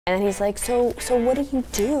And then he's like, so what do you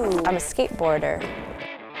do? I'm a skateboarder.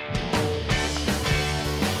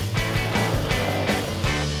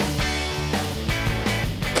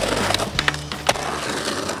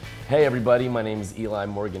 Hey everybody, my name is Eli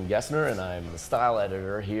Morgan Gessner and I'm the style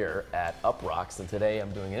editor here at UPROXX, and today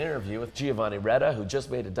I'm doing an interview with Giovanni Reda, who just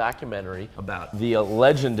made a documentary about the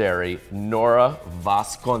legendary Nora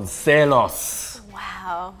Vasconcellos.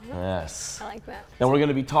 Wow. Yes. I like that. And we're going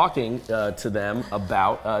to be talking to them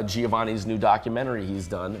about Giovanni's new documentary he's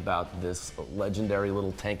done about this legendary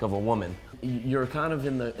little tank of a woman. You're kind of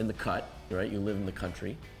in the cut, right? You live in the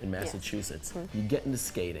country in Massachusetts. Yes. You get into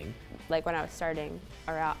skating. Like when I was starting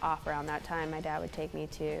off around that time, my dad would take me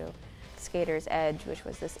to Skater's Edge, which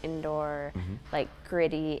was this indoor, like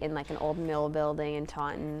gritty in like an old mill building in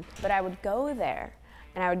Taunton. But I would go there,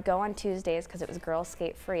 and I would go on Tuesdays because it was girls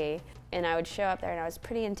skate free, and I would show up there and I was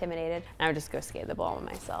pretty intimidated, and I would just go skate the bowl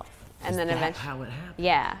myself. And then eventually, how it happened?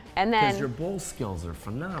 Yeah, and then because your bowl skills are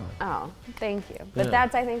phenomenal. Oh, thank you. But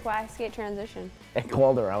that's, I think, why I skate transition. I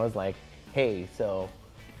called her. I was like, "Hey, so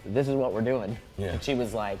this is what we're doing." Yeah. And she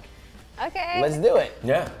was like, "Okay, let's do it."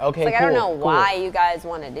 Yeah. Okay. Like, cool, I don't know why cool. you guys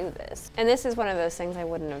want to do this. And this is one of those things I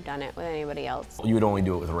wouldn't have done it with anybody else. You would only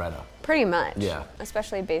do it with Reda. Pretty much. Yeah.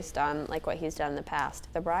 Especially based on like what he's done in the past.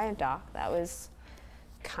 The Brian doc, that was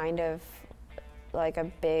kind of like a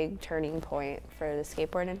big turning point for the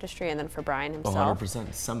skateboard industry and then for Brian himself.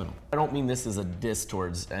 100% seminal. I don't mean this as a diss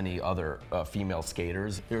towards any other female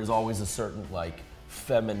skaters. There's always a certain like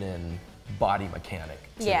feminine body mechanic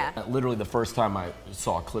to it. Literally the first time I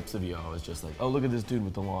saw clips of you, I was just like, oh, look at this dude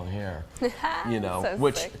with the long hair. You know, so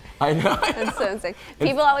which sick. I know. That's so sick.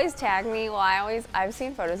 People always tag me. Well, I've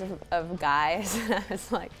seen photos of guys and I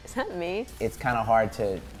was like, is that me? It's kind of hard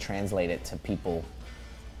to translate it to people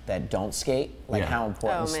that don't skate, like how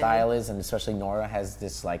important style is, and especially Nora has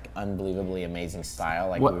this like unbelievably amazing style,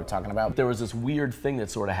 like we were talking about. There was this weird thing that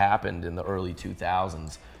sort of happened in the early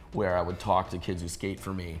 2000s where I would talk to kids who skate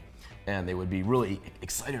for me, and they would be really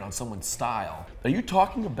excited on someone's style. Are you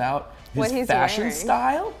talking about his fashion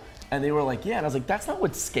style? And they were like, yeah, and I was like, that's not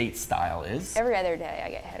what skate style is. Every other day I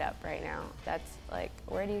get hit up right now. That's like,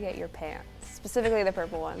 where do you get your pants? Specifically the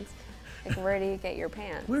purple ones. Like, where do you get your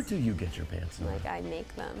pants? Where do you get your pants? Like, I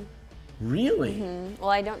make them. Really?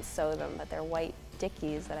 Well, I don't sew them, but they're white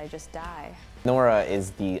Dickies that I just dye. Nora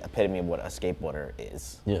is the epitome of what a skateboarder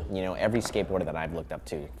is. Yeah. You know, every skateboarder that I've looked up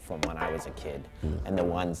to from when I was a kid, and the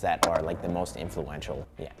ones that are like the most influential.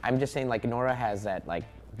 Yeah, I'm just saying, like, Nora has that, like,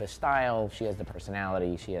 the style, she has the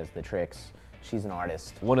personality, she has the tricks, she's an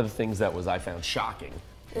artist. One of the things that I found shocking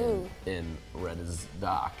in Reda's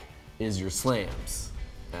doc is your slams.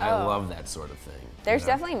 And I love that sort of thing. There's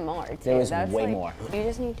definitely more, too. There is way more. You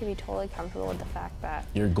just need to be totally comfortable with the fact that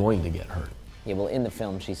you're going to get hurt. Yeah, well, in the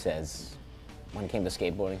film, she says, when it came to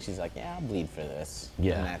skateboarding, she's like, yeah, I'll bleed for this.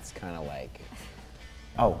 Yeah. And that's kind of like,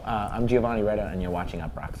 oh, I'm Giovanni Reda, and you're watching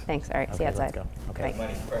UPROXX. Thanks. All right, see you outside. Let's go. Okay. Bye.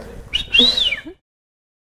 Money's perfect.